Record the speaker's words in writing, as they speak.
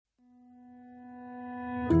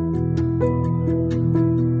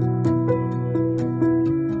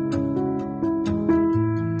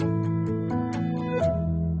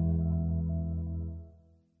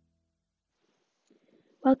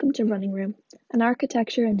Welcome to Running Room, an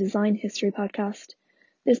architecture and design history podcast.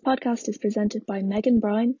 This podcast is presented by Megan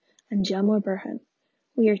Bryan and Jelmore Burhan.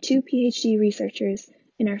 We are two PhD researchers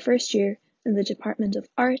in our first year in the Department of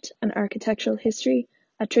Art and Architectural History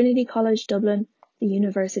at Trinity College Dublin, the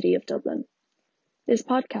University of Dublin. This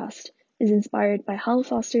podcast is inspired by Hal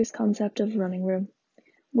Foster's concept of running room.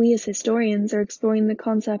 We as historians are exploring the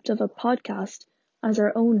concept of a podcast as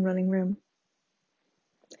our own running room.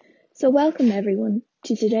 So welcome everyone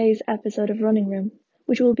to today's episode of Running Room,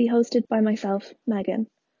 which will be hosted by myself, Megan.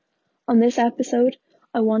 On this episode,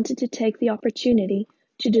 I wanted to take the opportunity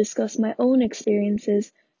to discuss my own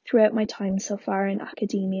experiences throughout my time so far in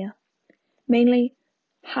academia. Mainly,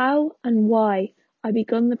 how and why I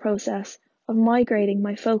begun the process of migrating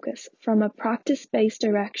my focus from a practice-based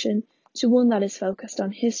direction to one that is focused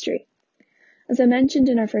on history. As I mentioned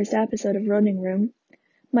in our first episode of Running Room,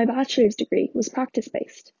 my bachelor's degree was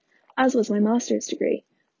practice-based, as was my master's degree,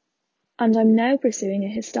 and I'm now pursuing a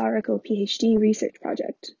historical PhD research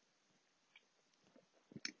project.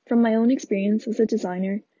 From my own experience as a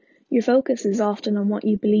designer, your focus is often on what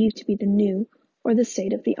you believe to be the new or the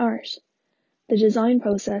state of the art. The design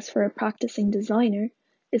process for a practicing designer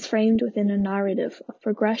is framed within a narrative of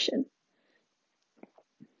progression.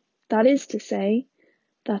 That is to say,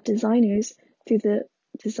 that designers, through the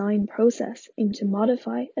design process, aim to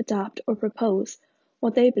modify, adapt, or propose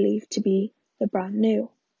what they believe to be the brand new.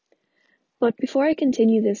 But before I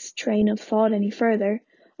continue this train of thought any further,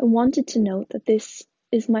 I wanted to note that this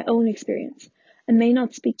is my own experience and may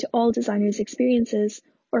not speak to all designers' experiences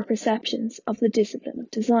or perceptions of the discipline of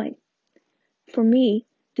design. For me,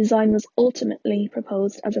 design was ultimately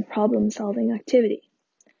proposed as a problem-solving activity.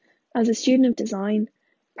 As a student of design,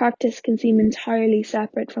 practice can seem entirely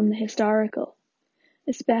separate from the historical,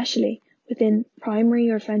 especially within primary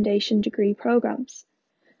or foundation degree programs.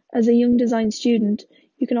 As a young design student,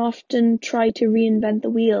 you can often try to reinvent the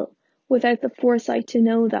wheel without the foresight to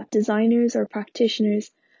know that designers or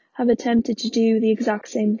practitioners have attempted to do the exact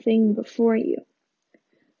same thing before you.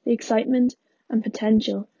 The excitement and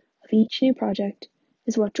potential of each new project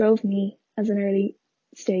is what drove me as an early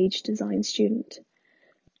stage design student.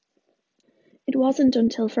 It wasn't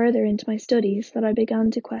until further into my studies that I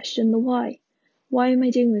began to question the why. Why am I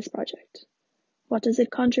doing this project? What does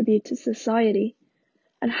it contribute to society?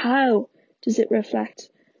 And how does it reflect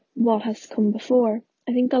what has come before?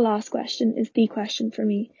 I think the last question is the question for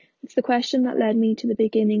me. It's the question that led me to the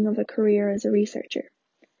beginning of a career as a researcher.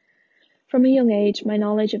 From a young age, my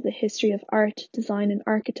knowledge of the history of art, design, and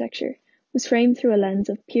architecture was framed through a lens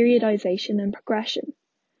of periodization and progression.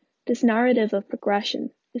 This narrative of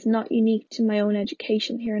progression is not unique to my own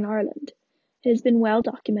education here in Ireland. It has been well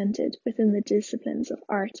documented within the disciplines of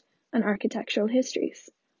art and architectural histories.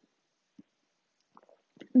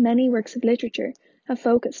 Many works of literature have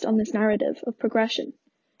focused on this narrative of progression,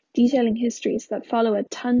 detailing histories that follow a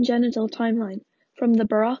tangential timeline from the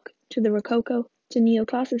Baroque to the Rococo to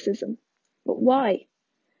Neoclassicism. But why?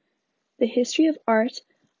 The history of art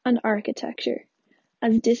and architecture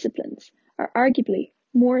as disciplines are arguably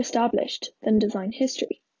more established than design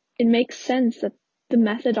history. It makes sense that the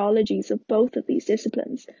methodologies of both of these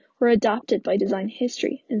disciplines were adapted by design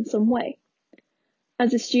history in some way.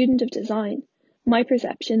 As a student of design, my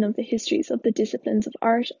perception of the histories of the disciplines of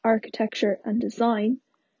art, architecture, and design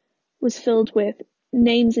was filled with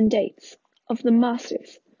names and dates of the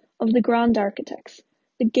masters, of the grand architects,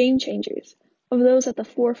 the game changers, of those at the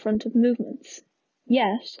forefront of movements.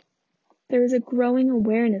 Yet, there is a growing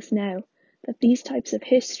awareness now that these types of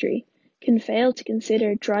history can fail to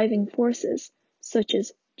consider driving forces such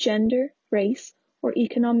as gender, race, or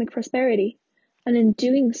economic prosperity, and in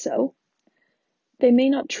doing so, they may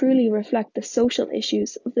not truly reflect the social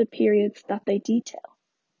issues of the periods that they detail.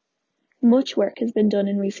 Much work has been done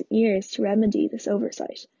in recent years to remedy this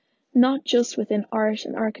oversight, not just within art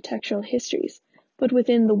and architectural histories, but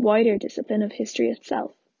within the wider discipline of history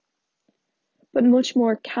itself. But much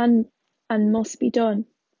more can and must be done.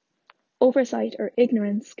 Oversight or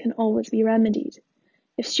ignorance can always be remedied.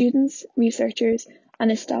 If students, researchers,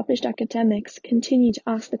 and established academics continue to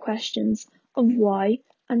ask the questions of why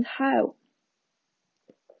and how.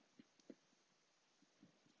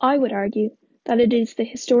 I would argue that it is the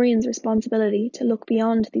historian's responsibility to look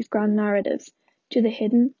beyond these grand narratives to the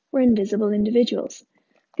hidden or invisible individuals,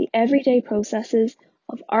 the everyday processes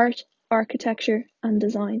of art, architecture, and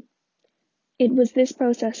design. It was this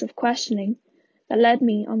process of questioning that led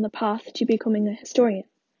me on the path to becoming a historian.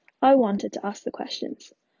 I wanted to ask the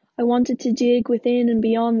questions. I wanted to dig within and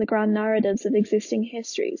beyond the grand narratives of existing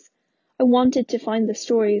histories. I wanted to find the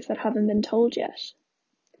stories that haven't been told yet.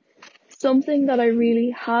 Something that I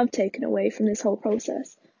really have taken away from this whole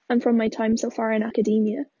process, and from my time so far in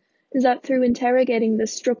academia, is that through interrogating the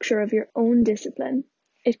structure of your own discipline,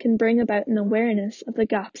 it can bring about an awareness of the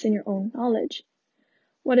gaps in your own knowledge.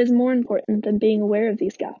 What is more important than being aware of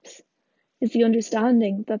these gaps is the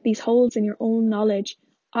understanding that these holes in your own knowledge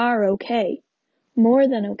are okay. More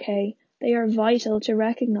than okay, they are vital to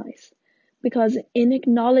recognize, because in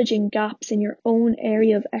acknowledging gaps in your own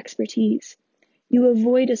area of expertise, you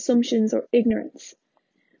avoid assumptions or ignorance,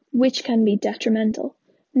 which can be detrimental,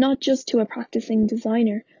 not just to a practicing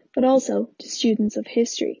designer, but also to students of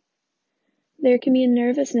history. There can be a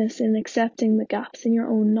nervousness in accepting the gaps in your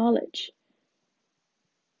own knowledge,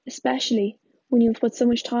 especially when you've put so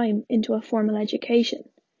much time into a formal education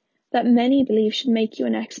that many believe should make you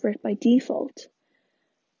an expert by default.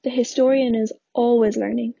 The historian is always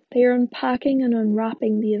learning. They are unpacking and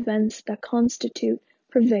unwrapping the events that constitute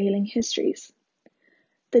prevailing histories.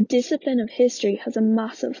 The discipline of history has a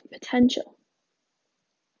massive potential.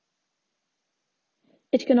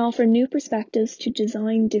 It can offer new perspectives to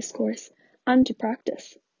design, discourse, and to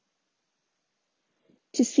practice.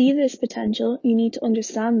 To see this potential, you need to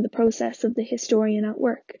understand the process of the historian at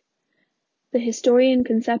work. The historian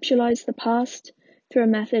conceptualizes the past through a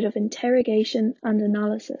method of interrogation and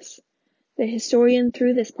analysis. The historian,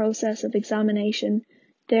 through this process of examination,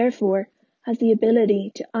 therefore, has the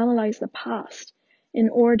ability to analyze the past in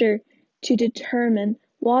order to determine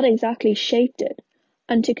what exactly shaped it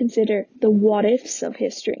and to consider the what-ifs of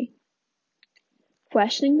history.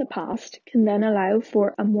 Questioning the past can then allow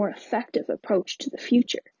for a more effective approach to the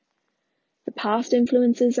future. The past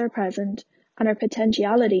influences our present and our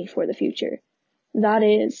potentiality for the future. That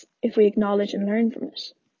is, if we acknowledge and learn from it.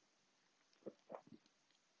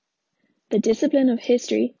 The discipline of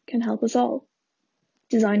history can help us all.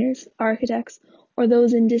 Designers, architects, or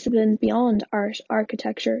those in disciplines beyond art,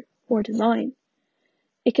 architecture, or design.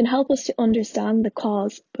 It can help us to understand the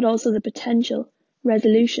cause, but also the potential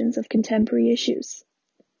resolutions of contemporary issues.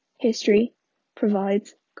 History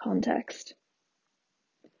provides context.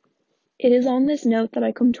 It is on this note that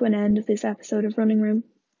I come to an end of this episode of Running Room.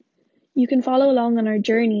 You can follow along on our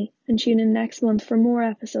journey and tune in next month for more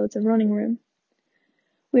episodes of Running Room.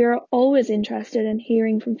 We are always interested in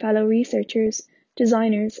hearing from fellow researchers,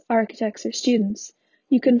 designers, architects, or students.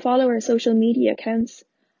 You can follow our social media accounts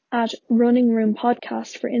at Running Room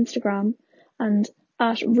Podcast for Instagram and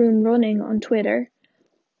at Room Running on Twitter,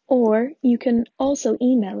 or you can also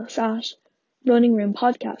email us at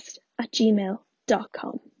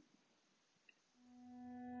runningroompodcast@gmail.com.